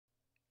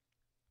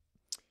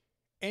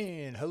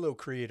And hello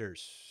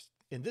creators.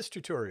 In this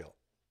tutorial,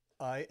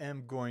 I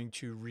am going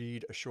to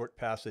read a short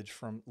passage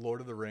from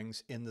Lord of the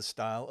Rings in the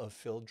style of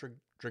Phil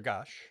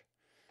Dragash.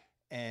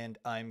 And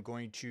I'm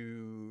going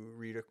to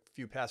read a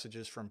few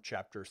passages from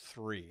chapter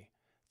 3.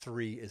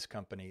 3 is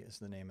Company is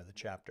the name of the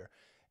chapter.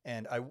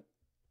 And I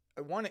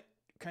want to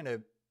kind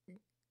of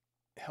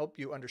help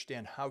you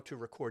understand how to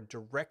record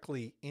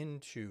directly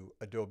into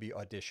Adobe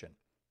Audition.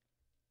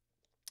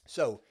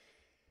 So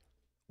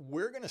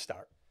we're going to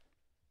start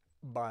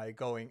by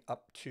going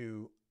up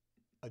to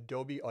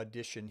Adobe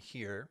Audition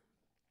here,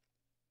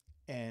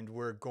 and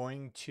we're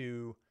going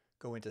to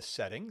go into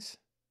Settings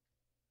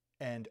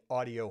and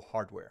Audio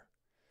Hardware.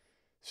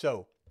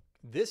 So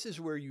this is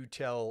where you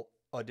tell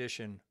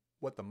Audition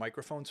what the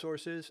microphone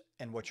source is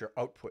and what your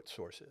output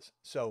source is.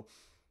 So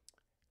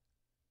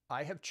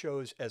I have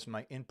chose as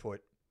my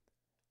input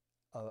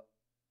a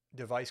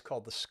device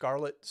called the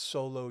Scarlett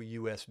Solo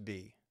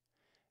USB.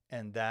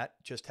 And that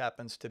just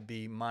happens to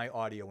be my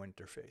audio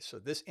interface. So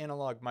this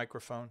analog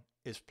microphone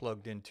is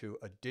plugged into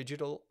a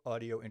digital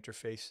audio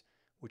interface,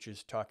 which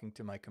is talking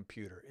to my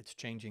computer. It's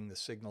changing the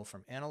signal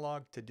from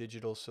analog to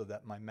digital so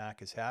that my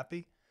Mac is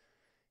happy.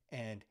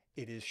 And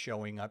it is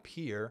showing up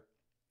here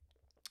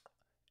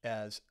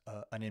as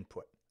an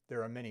input.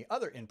 There are many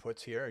other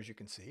inputs here, as you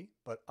can see,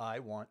 but I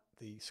want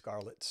the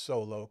Scarlett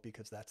Solo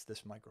because that's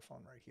this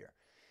microphone right here.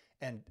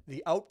 And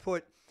the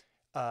output,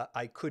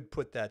 I could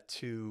put that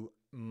to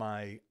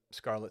my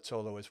Scarlett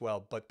Solo as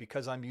well, but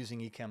because I'm using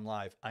Ecamm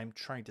Live, I'm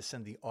trying to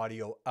send the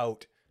audio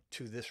out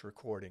to this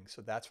recording.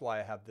 So that's why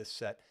I have this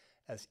set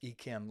as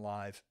Ecamm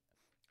Live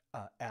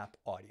app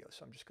audio.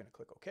 So I'm just going to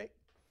click OK.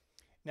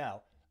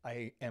 Now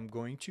I am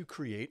going to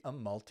create a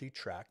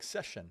multi-track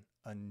session,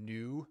 a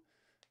new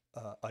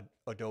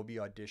Adobe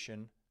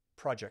Audition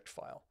project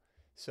file.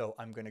 So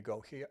I'm going to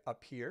go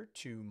up here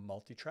to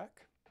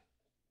multi-track,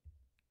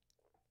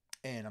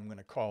 and I'm going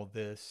to call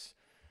this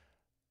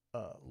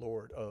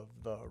Lord of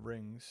the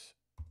Rings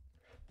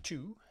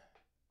 2.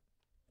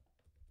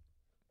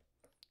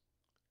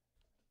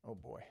 Oh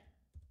boy.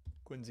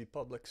 Quincy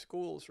Public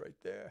Schools right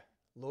there.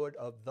 Lord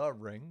of the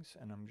Rings.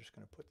 And I'm just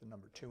going to put the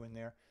number 2 in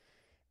there.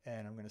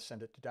 And I'm going to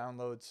send it to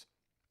downloads.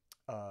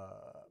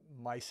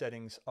 My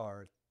settings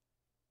are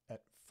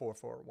at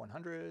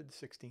 44100,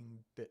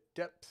 16-bit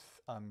depth.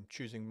 I'm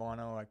choosing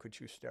mono. I could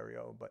choose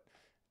stereo, but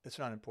it's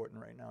not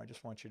important right now. I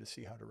just want you to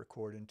see how to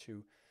record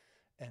into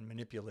and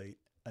manipulate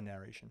a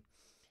narration.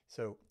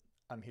 So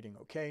I'm hitting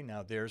OK.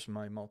 Now there's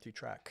my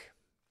multi-track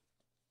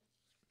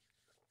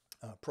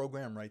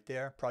program right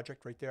there,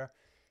 project right there.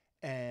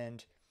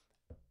 And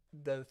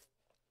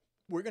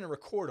we're going to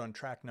record on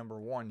track number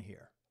 1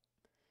 here.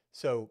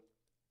 So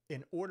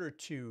in order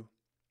to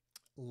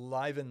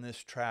liven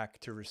this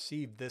track to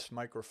receive this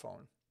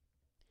microphone,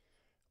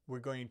 we're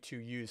going to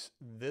use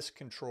this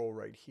control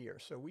right here.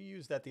 So we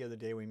used that the other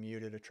day. We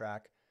muted a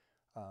track.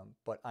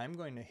 But I'm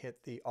going to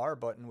hit the R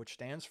button, which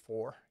stands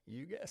for,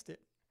 you guessed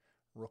it,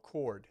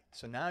 record.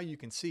 So now you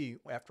can see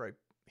after I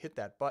hit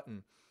that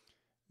button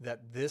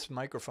that this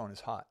microphone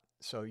is hot.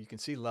 So you can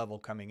see level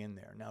coming in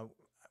there. Now,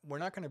 we're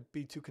not going to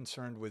be too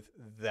concerned with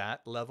that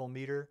level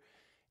meter.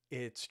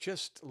 It's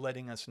just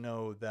letting us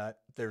know that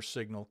there's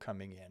signal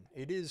coming in.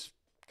 It is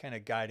kind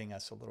of guiding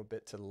us a little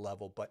bit to the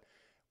level, but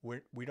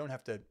we don't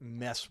have to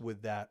mess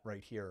with that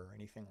right here or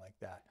anything like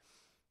that.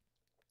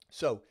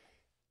 So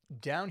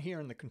down here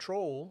in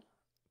the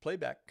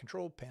playback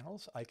control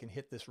panels, I can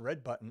hit this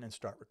red button and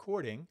start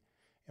recording.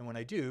 And when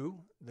I do,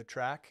 the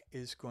track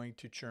is going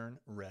to turn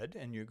red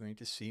and you're going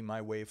to see my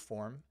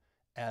waveform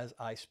as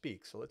I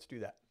speak. So let's do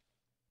that.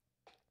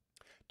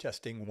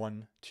 Testing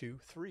 1, 2,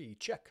 3,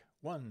 check.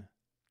 1,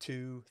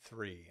 2,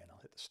 3, and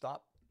I'll hit the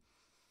stop.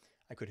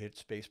 I could hit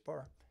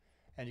spacebar.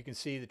 And you can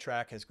see the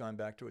track has gone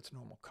back to its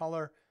normal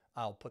color.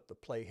 I'll put the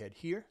playhead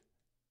here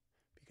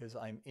because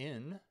I'm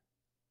in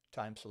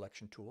time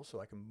selection tool,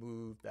 so I can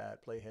move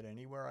that playhead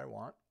anywhere I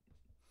want.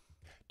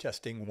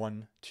 Testing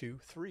 1, 2,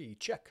 3,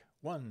 check.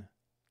 1,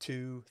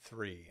 2,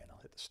 3, and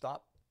I'll hit the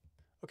stop.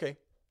 Okay,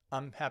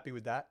 I'm happy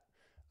with that.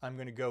 I'm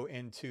going to go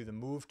into the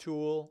move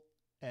tool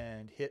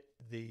and hit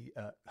the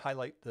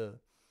highlight the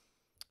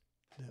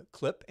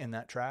clip in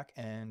that track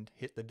and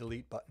hit the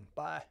delete button.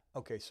 Bye.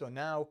 Okay, so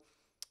now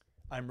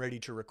I'm ready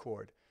to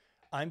record.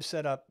 I'm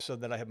set up so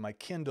that I have my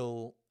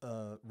Kindle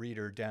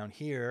reader down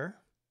here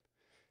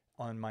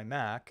on my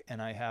Mac, and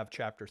I have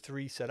chapter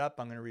 3 set up.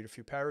 I'm going to read a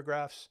few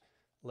paragraphs.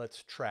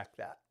 Let's track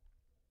that.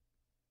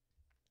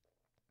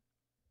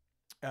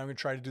 And I'm going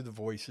to try to do the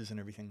voices and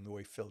everything the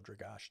way Phil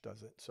Dragash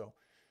does it, so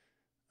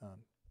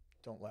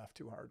don't laugh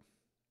too hard.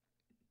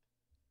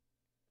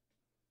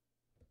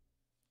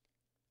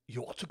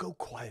 You ought to go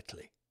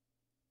quietly,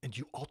 and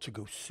you ought to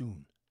go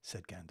soon,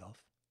 said Gandalf.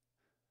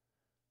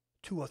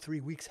 2 or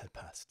 3 weeks had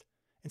passed,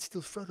 and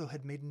still Frodo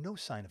had made no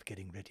sign of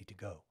getting ready to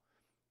go.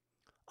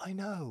 I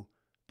know,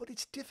 but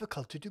it's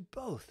difficult to do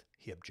both,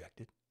 he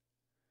objected.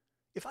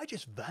 If I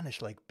just vanish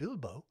like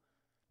Bilbo,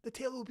 the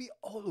tale will be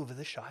all over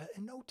the Shire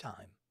in no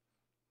time.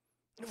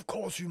 Of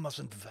course you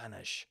mustn't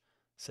vanish,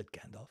 said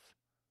Gandalf.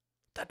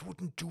 That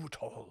wouldn't do at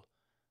all.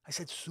 I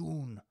said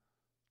soon,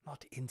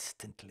 not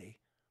instantly.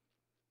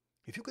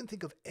 If you can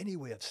think of any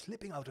way of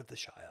slipping out of the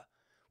Shire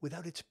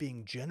without its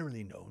being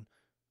generally known,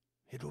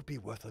 it will be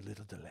worth a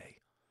little delay.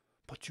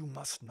 But you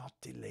must not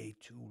delay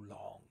too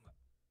long.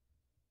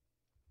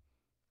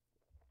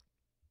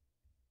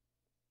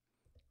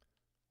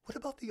 What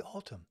about the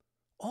autumn,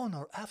 on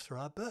or after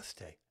our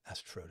birthday?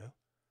 Asked Frodo.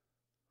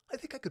 I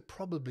think I could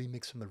probably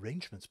make some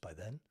arrangements by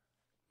then.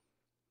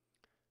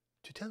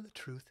 To tell the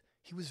truth,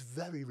 he was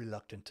very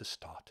reluctant to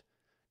start,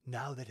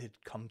 now that it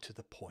had come to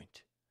the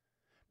point.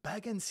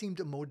 Bag End seemed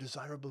a more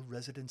desirable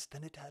residence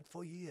than it had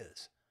for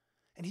years,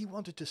 and he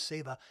wanted to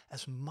savour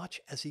as much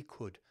as he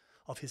could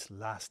of his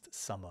last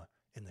summer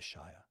in the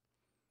Shire.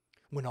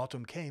 When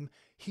autumn came,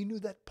 he knew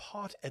that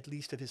part at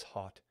least of his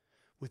heart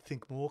would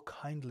think more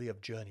kindly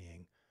of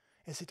journeying,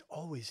 as it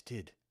always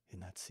did in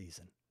that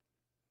season.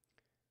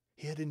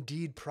 He had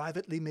indeed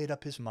privately made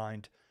up his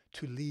mind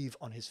to leave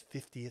on his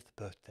 50th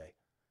birthday,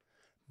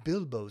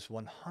 Bilbo's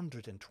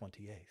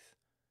 128th.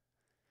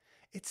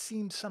 It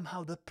seemed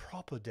somehow the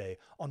proper day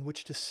on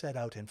which to set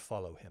out and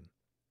follow him.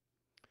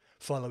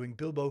 Following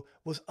Bilbo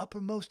was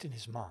uppermost in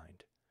his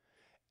mind,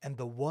 and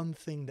the one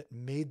thing that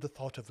made the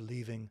thought of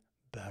leaving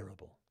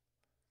bearable.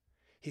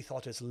 He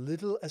thought as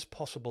little as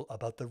possible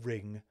about the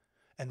ring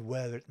and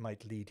where it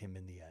might lead him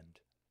in the end.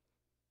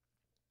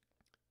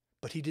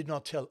 But he did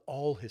not tell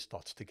all his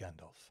thoughts to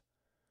Gandalf.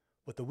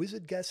 What the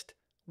wizard guessed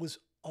was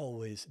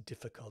always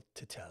difficult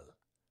to tell.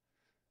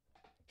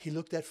 He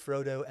looked at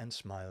Frodo and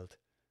smiled.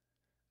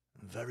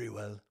 Very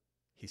well,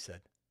 he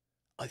said.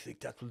 I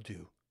think that will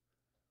do.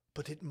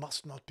 But it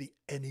must not be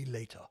any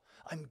later.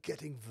 I'm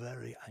getting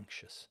very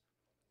anxious.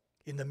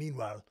 In the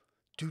meanwhile,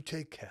 do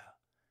take care,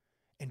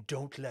 and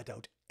don't let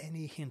out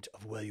any hint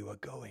of where you are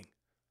going.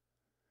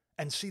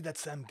 And see that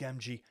Sam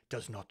Gamgee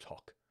does not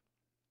talk.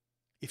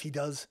 If he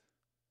does,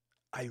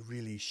 I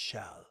really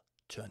shall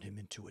turn him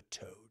into a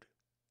toad.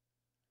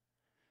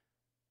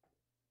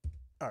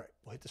 All right,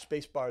 we'll hit the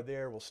space bar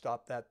there. We'll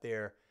stop that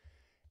there.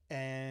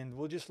 And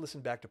we'll just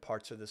listen back to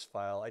parts of this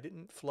file. I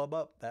didn't flub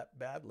up that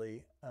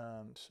badly,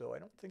 so I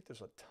don't think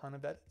there's a ton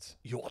of edits.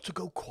 You ought to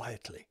go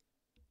quietly,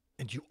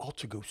 and you ought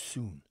to go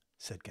soon,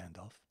 said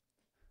Gandalf.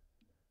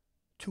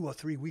 2 or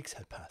 3 weeks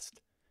had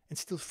passed, and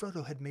still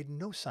Frodo had made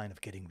no sign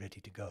of getting ready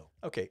to go.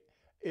 Okay,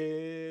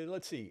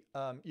 let's see.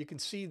 You can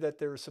see that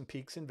there are some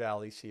peaks and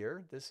valleys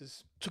here. This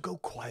is... To go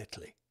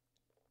quietly,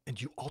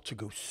 and you ought to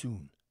go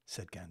soon,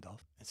 said Gandalf.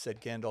 And said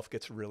Gandalf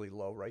gets really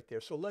low right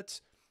there. So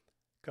let's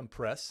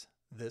compress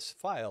this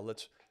file.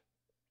 Let's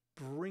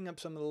bring up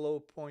some of the low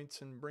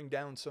points and bring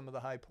down some of the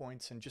high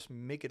points and just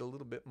make it a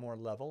little bit more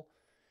level.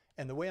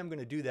 And the way I'm going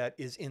to do that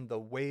is in the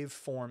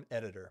waveform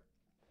editor.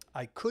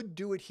 I could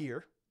do it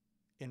here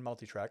in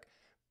multitrack,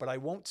 but I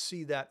won't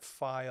see that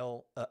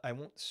file. I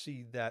won't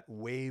see that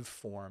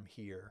waveform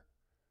here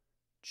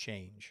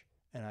change.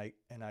 And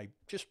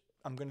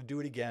I'm going to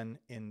do it again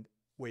in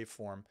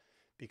waveform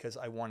because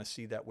I want to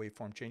see that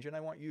waveform change, and I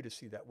want you to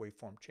see that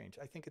waveform change.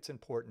 I think it's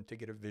important to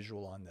get a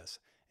visual on this.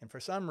 And for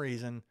some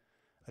reason,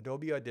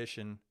 Adobe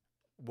Audition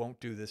won't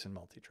do this in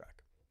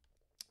multitrack.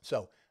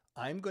 So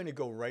I'm going to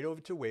go right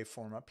over to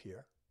waveform up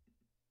here,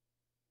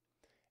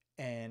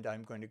 and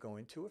I'm going to go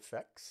into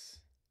effects,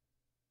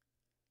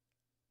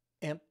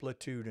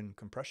 amplitude and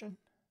compression,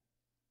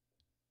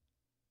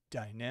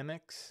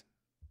 dynamics,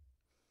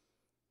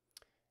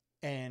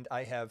 and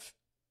I have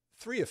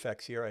 3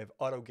 effects here. I have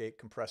auto gate,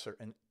 compressor,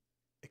 and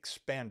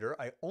expander.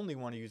 I only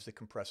want to use the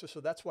compressor,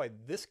 so that's why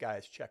this guy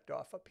is checked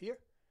off up here.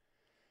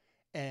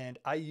 And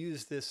I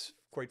use this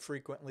quite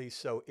frequently,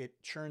 so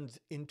it churns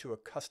into a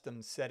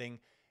custom setting.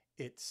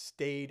 It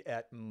stayed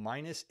at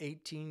minus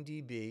 18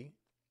 dB,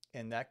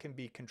 and that can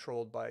be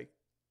controlled by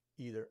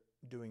either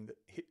doing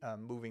the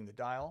moving the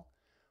dial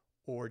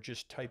or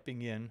just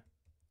typing in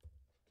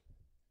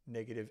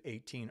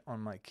 -18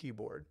 on my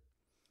keyboard.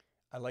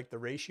 I like the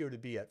ratio to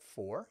be at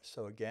 4,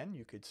 so again,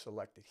 you could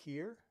select it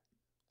here,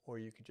 or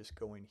you could just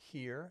go in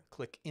here,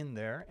 click in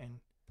there, and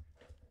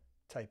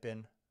type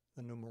in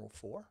the numeral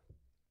 4.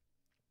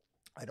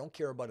 I don't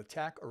care about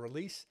attack or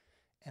release,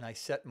 and I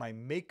set my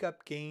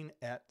makeup gain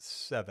at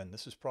 7.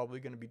 This is probably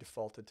going to be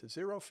defaulted to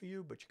 0 for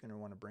you, but you're going to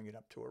want to bring it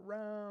up to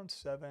around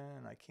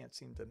 7. I can't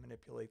seem to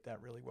manipulate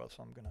that really well,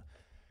 so I'm going to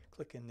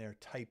click in there,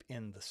 type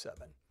in the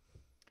 7,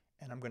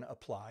 and I'm going to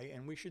apply,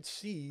 and we should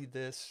see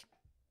this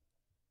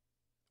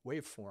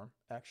waveform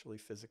actually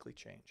physically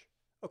change.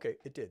 Okay,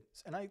 it did,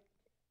 and I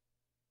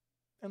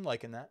am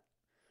liking that.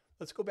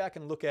 Let's go back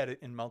and look at it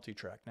in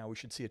multitrack. Now we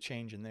should see a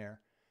change in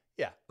there.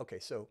 Yeah, okay,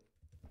 so...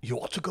 You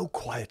ought to go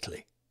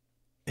quietly,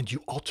 and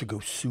you ought to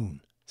go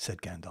soon,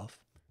 said Gandalf.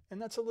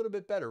 And that's a little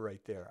bit better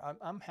right there.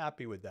 I'm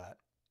happy with that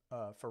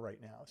for right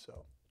now.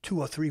 So 2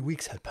 or 3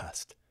 weeks had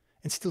passed,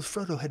 and still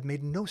Frodo had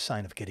made no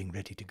sign of getting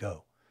ready to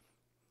go.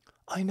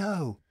 I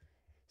know.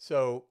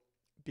 So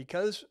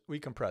because we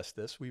compressed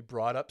this, we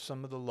brought up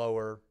some of the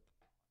lower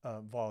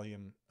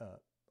volume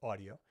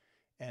audio,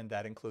 and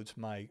that includes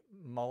my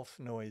mouth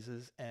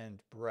noises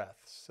and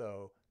breath.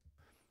 So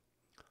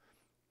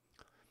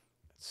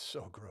it's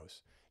so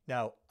gross.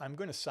 Now, I'm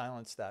going to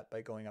silence that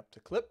by going up to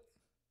Clip,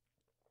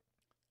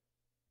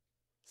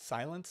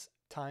 Silence,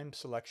 Time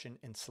Selection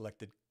in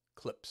Selected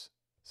Clips.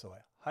 So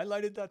I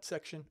highlighted that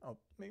section. Oh,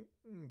 maybe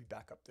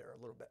back up there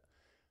a little bit.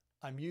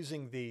 I'm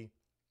using the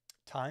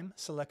Time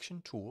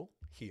Selection tool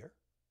here.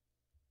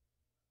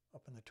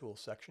 Up in the tool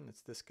section,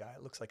 it's this guy.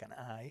 It looks like an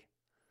eye.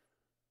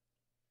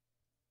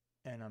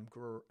 And I'm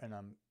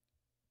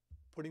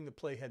putting the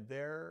playhead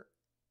there,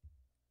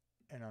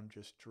 and I'm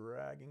just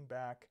dragging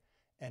back.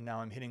 And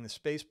now I'm hitting the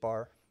space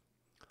bar,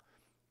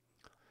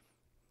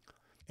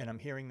 and I'm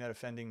hearing that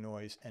offending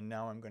noise. And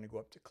now I'm going to go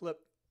up to Clip,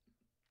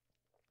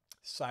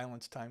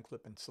 Silence, Time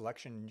Clip, and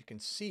Selection. And you can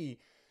see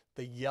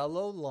the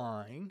yellow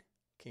line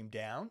came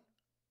down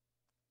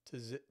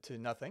to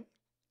nothing,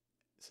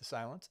 to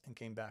silence, and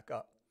came back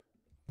up.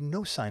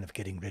 No sign of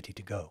getting ready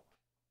to go.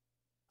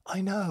 I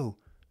know,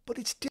 but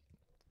it's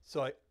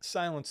so I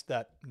silenced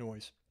that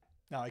noise.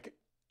 Now I could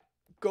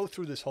go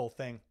through this whole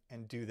thing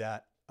and do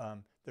that.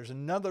 There's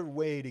another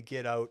way to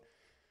get out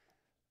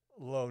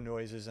low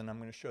noises, and I'm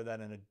going to show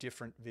that in a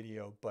different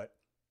video, but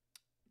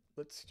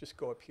let's just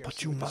go up here.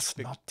 But you must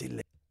not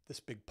delay. This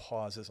big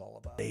pause is all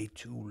about. Delay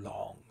too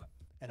long.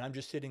 And I'm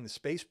just hitting the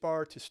space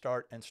bar to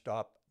start and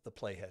stop the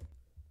playhead.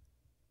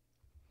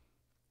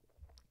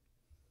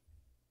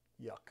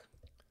 Yuck.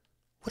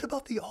 What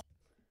about the...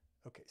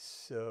 Okay,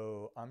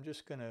 so I'm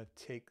just going to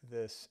take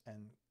this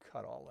and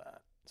cut all that.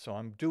 So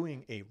I'm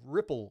doing a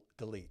ripple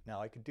delete.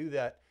 Now I could do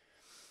that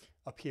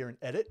up here in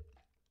Edit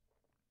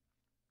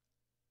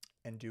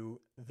and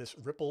do this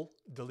ripple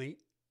delete.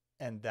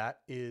 And that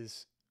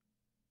is,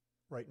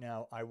 right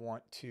now, I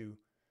want to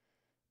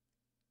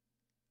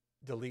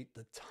delete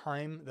the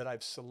time that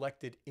I've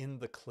selected in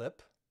the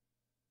clip.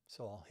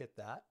 So I'll hit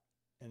that.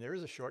 And there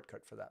is a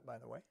shortcut for that, by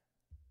the way.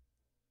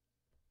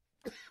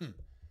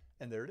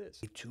 And there it is.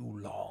 Too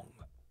long.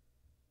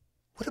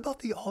 What about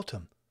the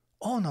autumn?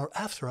 On or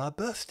after our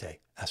birthday?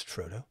 Asked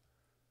Frodo.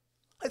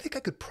 I think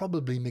I could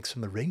probably make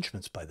some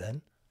arrangements by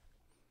then.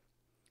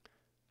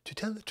 To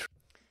tell the truth.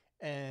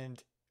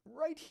 And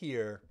right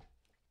here,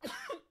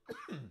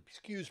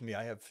 excuse me,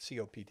 I have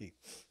COPD,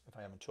 if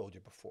I haven't told you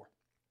before.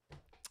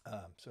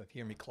 So if you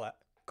hear me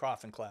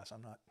cough in class,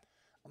 I'm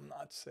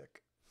not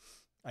sick.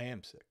 I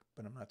am sick,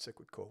 but I'm not sick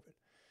with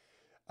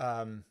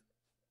COVID.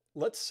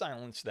 Let's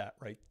silence that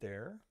right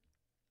there.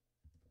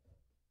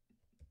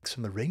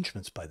 Some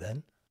arrangements by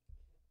then.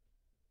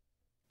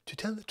 To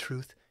tell the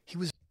truth, he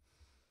was...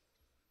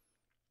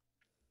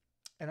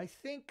 And I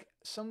think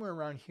somewhere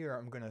around here,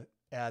 I'm going to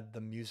add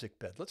the music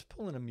bed. Let's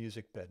pull in a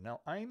music bed. Now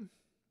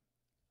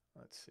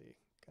let's see,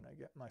 can I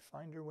get my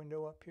Finder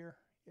window up here?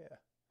 Yeah.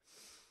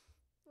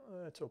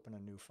 Let's open a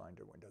new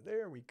Finder window.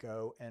 There we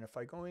go. And if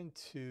I go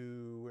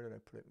into, where did I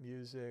put it?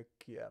 Music.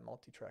 Yeah,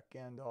 multi-track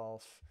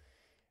Gandalf.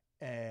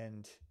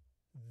 And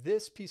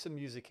this piece of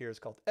music here is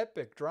called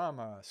Epic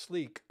Drama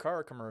Sleek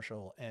Car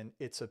Commercial. And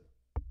it's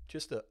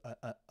just a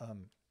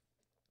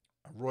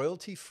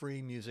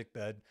royalty-free music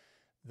bed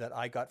that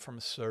I got from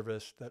a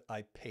service that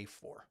I pay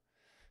for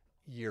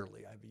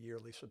yearly. I have a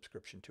yearly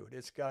subscription to it.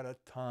 It's got a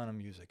ton of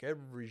music,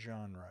 every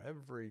genre,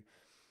 every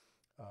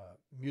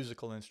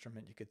musical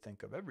instrument you could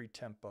think of, every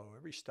tempo,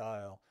 every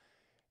style.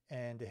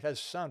 And it has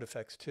sound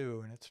effects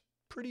too, and it's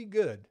pretty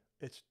good.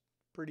 It's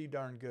pretty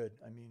darn good.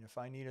 I mean, if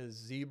I need a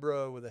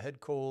zebra with a head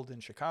cold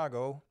in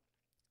Chicago,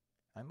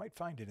 I might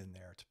find it in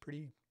there. It's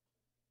pretty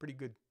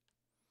good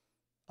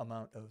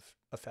amount of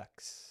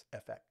effects.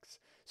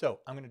 So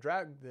I'm going to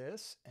drag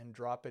this and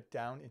drop it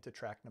down into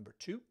track number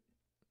 2.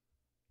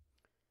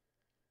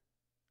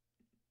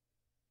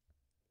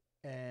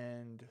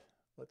 And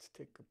let's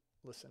take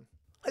a listen.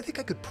 I think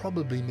I could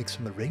probably make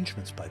some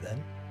arrangements by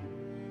then.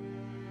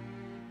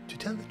 To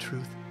tell the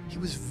truth, he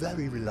was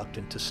very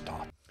reluctant to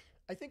stop.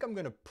 I think I'm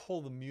going to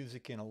pull the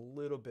music in a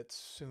little bit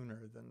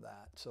sooner than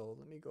that. So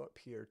let me go up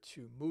here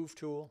to Move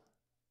Tool.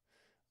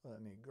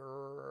 Let me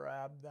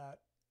grab that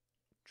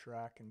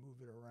track and move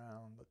it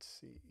around. Let's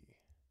see.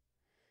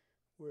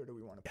 Where do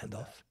we want to put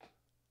Gandalf,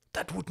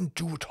 that wouldn't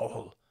do at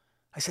all.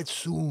 I said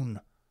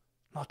soon,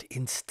 not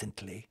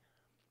instantly.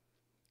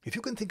 If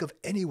you can think of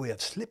any way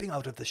of slipping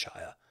out of the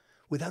Shire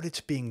without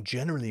its being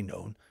generally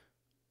known,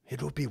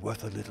 it would be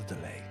worth a little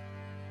delay.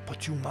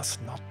 But you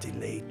must not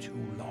delay too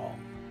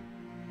long.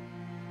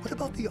 What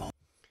about the...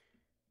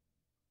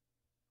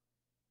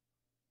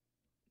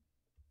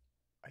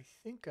 I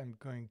think I'm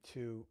going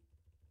to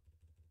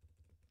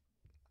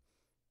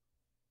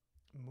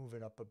move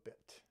it up a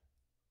bit.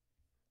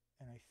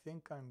 And I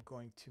think I'm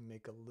going to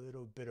make a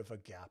little bit of a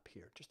gap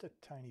here, just a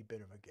tiny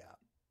bit of a gap,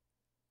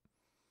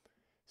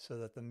 so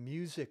that the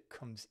music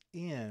comes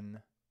in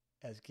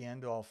as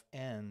Gandalf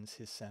ends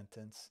his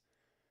sentence,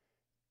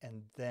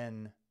 and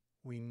then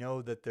we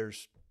know that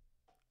there's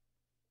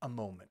a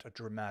moment, a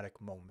dramatic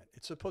moment.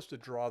 It's supposed to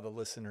draw the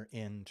listener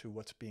into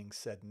what's being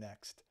said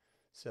next.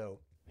 So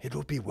it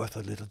will be worth a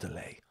little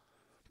delay,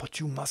 but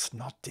you must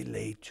not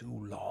delay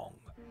too long.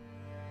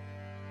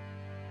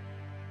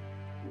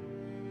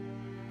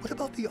 What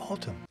about the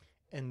autumn?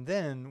 And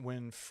then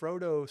when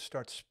Frodo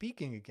starts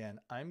speaking again,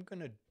 I'm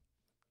going to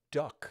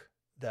duck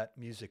that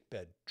music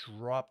bed,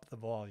 drop the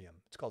volume.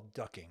 It's called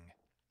ducking.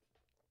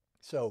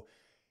 So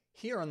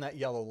here on that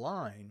yellow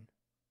line,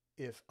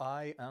 if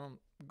I'll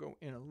go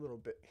in a little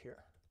bit here.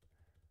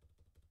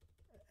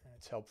 And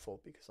it's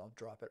helpful because I'll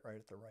drop it right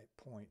at the right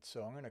point.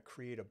 So I'm going to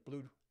create a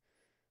blue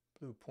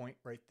point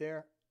right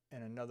there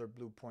and another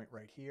blue point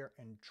right here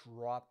and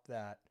drop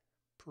that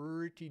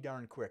pretty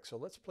darn quick. So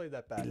let's play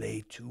that back.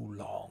 Delay too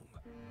long.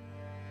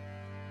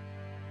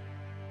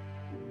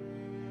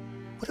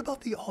 What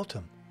about the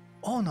autumn?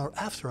 On or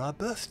after our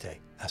birthday?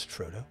 Asked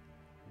Frodo.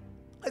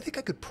 I think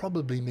I could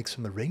probably make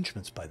some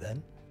arrangements by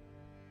then.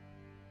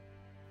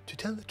 To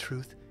tell the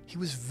truth, he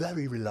was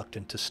very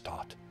reluctant to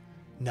start,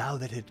 now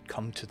that it had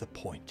come to the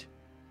point.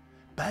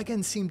 Bag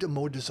End seemed a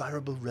more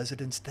desirable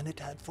residence than it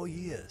had for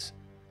years.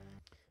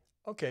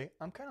 Okay,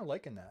 I'm kind of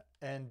liking that.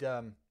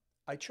 And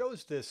I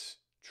chose this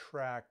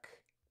track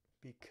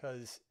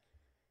because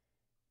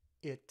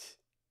it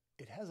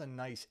has a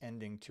nice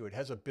ending to it. It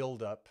has a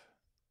build-up,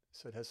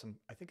 so it has some,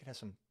 I think it has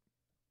some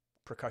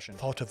percussion.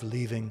 Thought of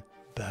leaving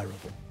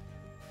bearable.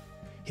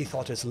 He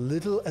thought as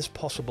little as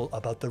possible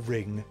about the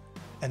ring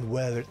and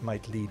where it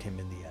might lead him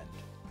in the end.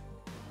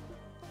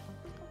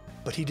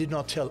 But he did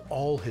not tell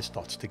all his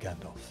thoughts to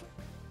Gandalf.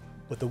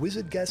 What the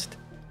wizard guessed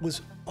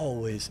was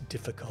always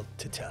difficult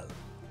to tell.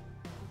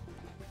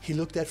 He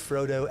looked at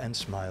Frodo and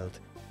smiled.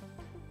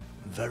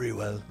 Very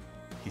well,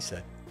 he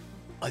said.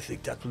 I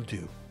think that will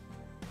do.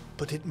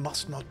 But it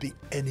must not be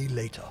any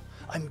later.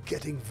 I'm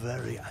getting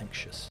very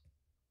anxious.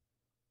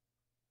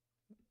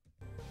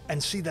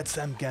 And see that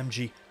Sam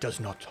Gamgee does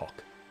not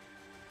talk.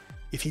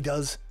 If he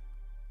does,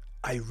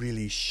 I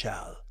really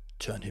shall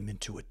turn him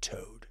into a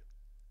toad.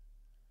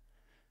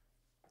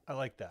 I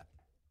like that.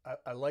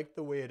 I like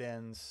the way it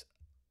ends.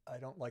 I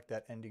don't like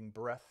that ending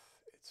breath.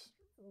 It's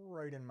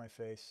right in my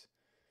face.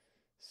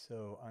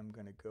 So I'm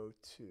going to go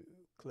to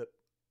clip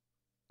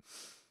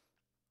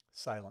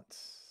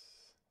silence.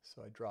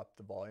 So I dropped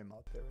the volume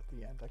out there at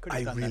the end. I could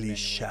have done that manually.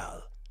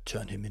 Shall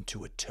turn him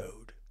into a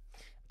toad.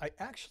 I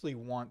actually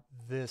want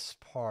this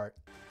part,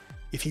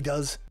 if he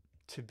does,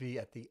 to be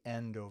at the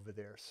end over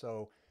there.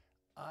 So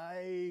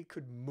I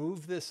could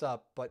move this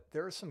up, but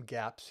there are some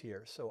gaps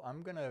here. So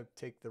I'm going to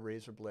take the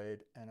razor blade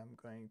and I'm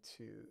going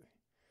to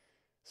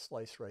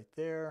slice right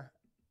there.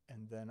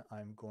 And then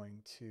I'm going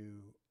to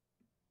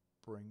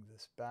bring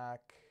this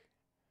back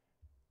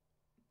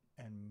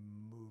and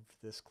move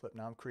this clip.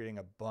 Now I'm creating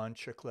a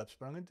bunch of clips,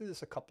 but I'm going to do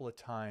this a couple of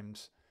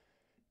times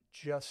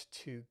just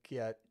to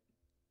get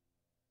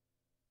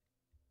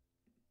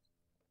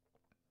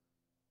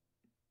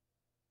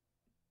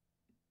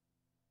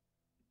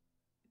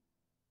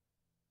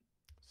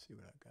see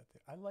what I've got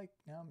there. I like,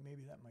 now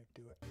maybe that might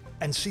do it.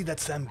 And see that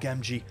Sam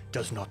Gamgee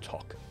does not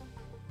talk.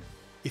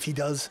 If he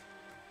does,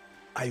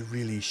 I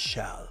really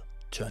shall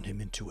turn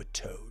him into a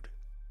toad.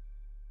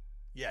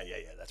 Yeah,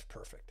 that's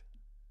perfect.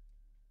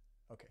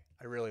 Okay,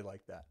 I really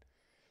like that.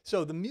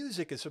 So the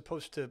music is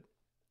supposed to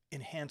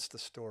enhance the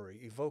story,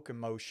 evoke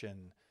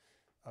emotion,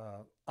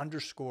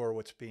 underscore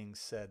what's being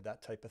said,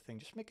 that type of thing.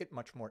 Just make it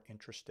much more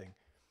interesting.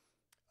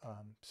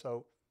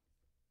 So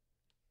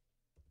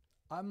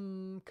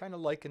I'm kind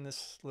of liking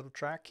this little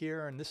track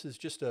here, and this is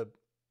just a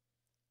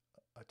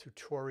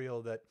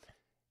tutorial that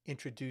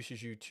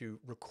introduces you to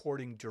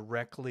recording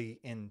directly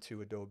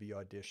into Adobe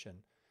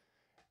Audition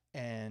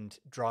and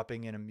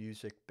dropping in a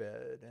music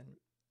bed and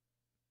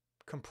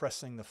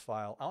compressing the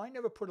file. Oh, I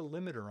never put a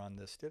limiter on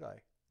this, did I?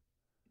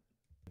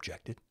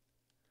 Objected.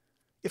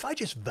 If I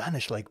just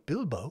vanish like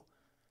Bilbo,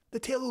 the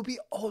tail will be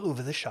all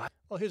over the shot.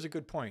 Well, here's a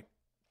good point.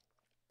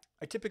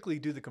 I typically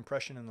do the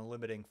compression and the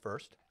limiting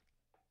first,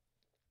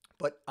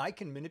 but I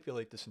can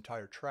manipulate this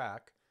entire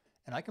track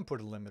and I can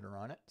put a limiter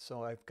on it.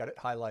 So I've got it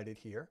highlighted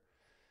here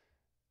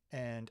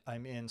and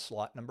I'm in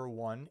slot number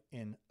 1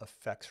 in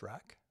Effects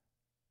Rack.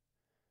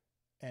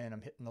 And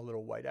I'm hitting the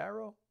little white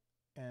arrow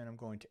and I'm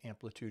going to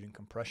amplitude and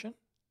compression.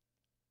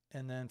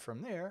 And then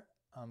from there,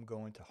 I'm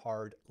going to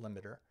hard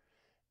limiter.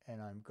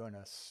 And I'm going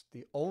to,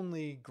 the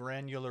only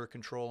granular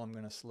control I'm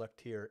going to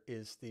select here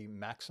is the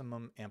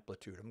maximum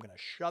amplitude. I'm going to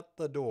shut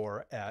the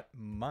door at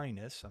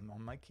minus, I'm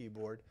on my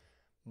keyboard,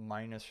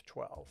 minus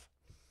 12.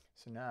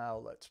 So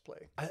now let's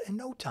play. In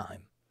no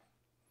time.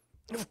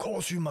 Of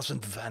course you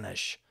mustn't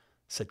vanish,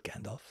 said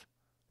Gandalf.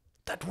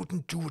 That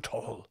wouldn't do at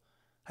all.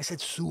 I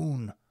said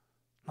soon,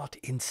 not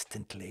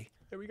instantly.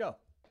 There we go.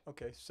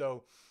 Okay,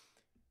 so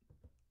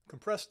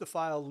compressed the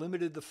file,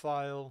 limited the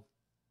file,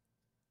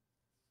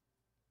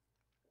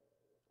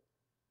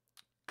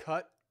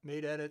 cut,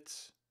 made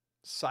edits,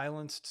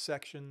 silenced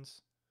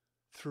sections,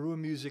 threw a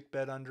music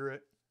bed under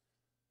it,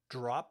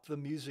 dropped the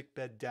music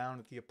bed down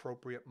at the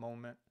appropriate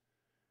moment.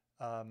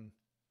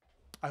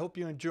 I hope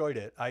you enjoyed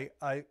it.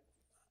 I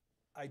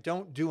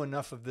don't do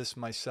enough of this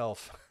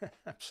myself.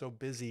 I'm so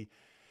busy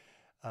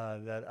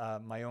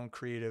that my own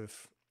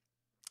creative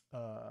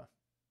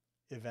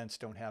events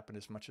don't happen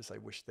as much as I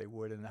wish they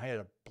would. And I had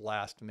a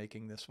blast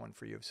making this one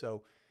for you.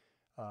 So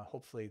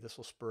hopefully this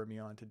will spur me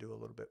on to do a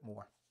little bit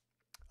more.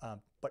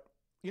 But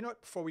you know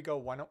what, before we go,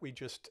 why don't we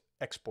just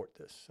export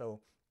this?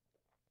 So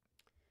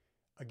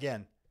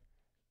again,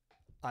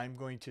 I'm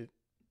going to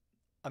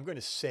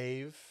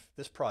save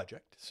this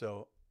project.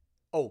 So,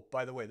 oh,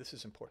 by the way, this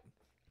is important.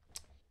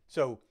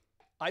 So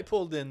I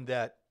pulled in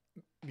that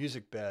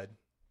music bed.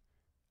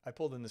 I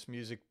pulled in this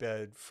music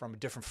bed from a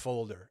different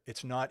folder.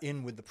 It's not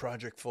in with the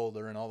project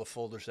folder and all the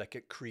folders that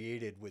get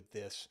created with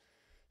this.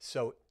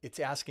 So it's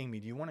asking me,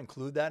 do you want to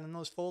include that in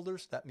those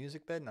folders, that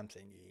music bed? And I'm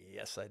saying,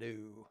 yes, I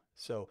do.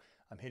 So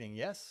I'm hitting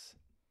yes.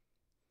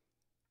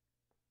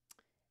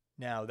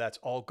 Now that's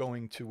all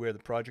going to where the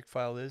project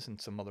file is and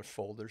some other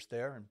folders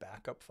there and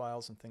backup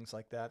files and things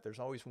like that. There's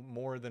always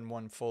more than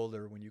one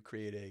folder when you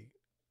create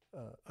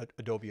a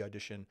Adobe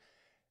Audition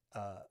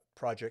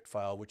project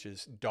file, which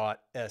is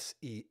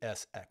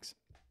 .sesx.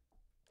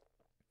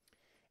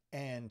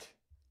 And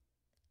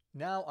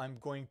now I'm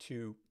going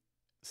to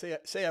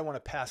say I want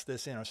to pass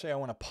this in, or say I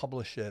want to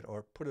publish it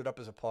or put it up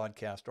as a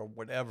podcast or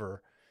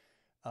whatever.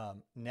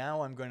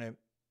 Now I'm going to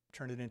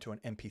turn it into an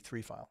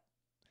MP3 file.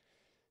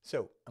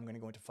 So I'm going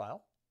to go into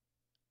File,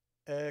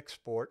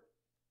 Export,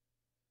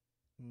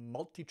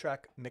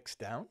 Multi-Track Mix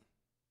Down,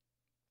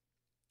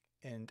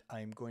 and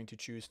I'm going to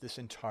choose this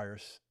entire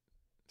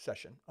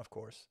session, of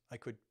course. I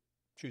could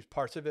choose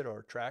parts of it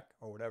or track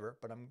or whatever,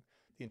 but I'm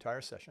the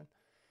entire session.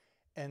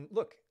 And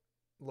look,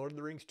 Lord of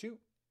the Rings 2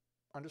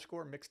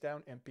 _ mix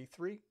down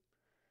MP3.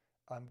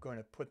 I'm going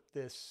to put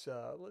this,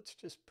 let's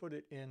just put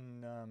it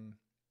in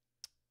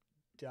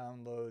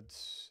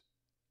downloads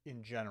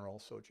in general,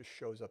 so it just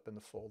shows up in the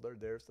folder.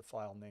 There's the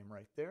file name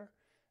right there.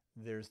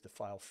 There's the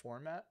file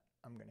format.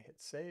 I'm going to hit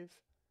save.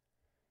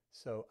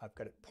 So I've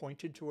got it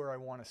pointed to where I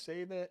want to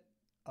save it.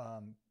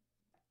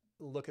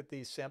 Look at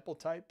these sample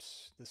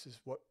types. This is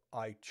what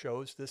I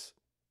chose this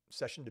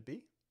session to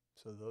be.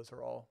 So those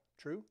are all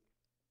true.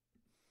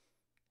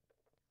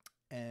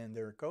 And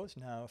there it goes.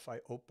 Now if I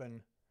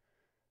open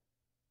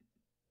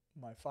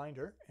my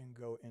Finder and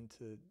go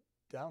into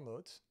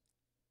downloads,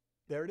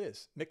 there it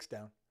is, mixed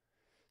down.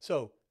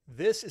 So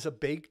this is a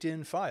baked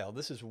in file.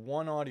 This is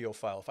one audio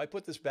file. If I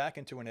put this back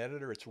into an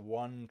editor, it's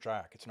one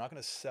track. It's not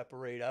going to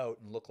separate out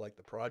and look like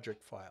the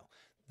project file.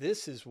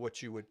 This is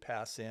what you would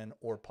pass in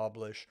or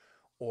publish,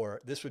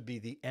 or this would be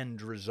the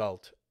end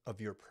result of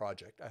your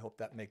project. I hope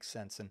that makes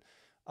sense. And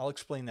I'll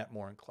explain that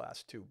more in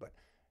class too, but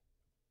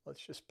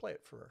let's just play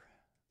it for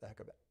the heck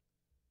of it.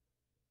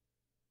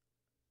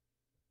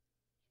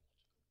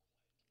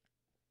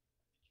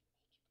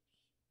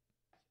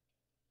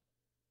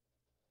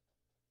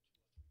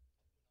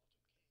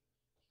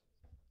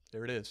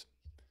 There it is.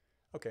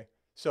 Okay,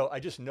 so I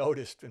just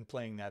noticed in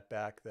playing that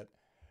back that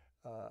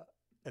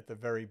at the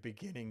very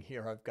beginning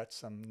here, I've got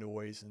some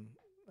noise and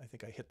I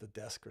think I hit the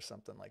desk or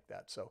something like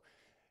that. So,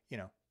 you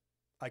know,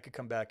 I could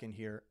come back in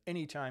here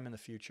anytime in the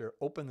future,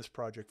 open this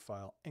project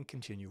file and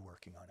continue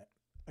working on it.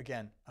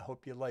 Again, I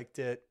hope you liked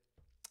it,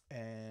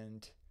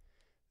 and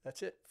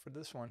that's it for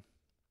this one.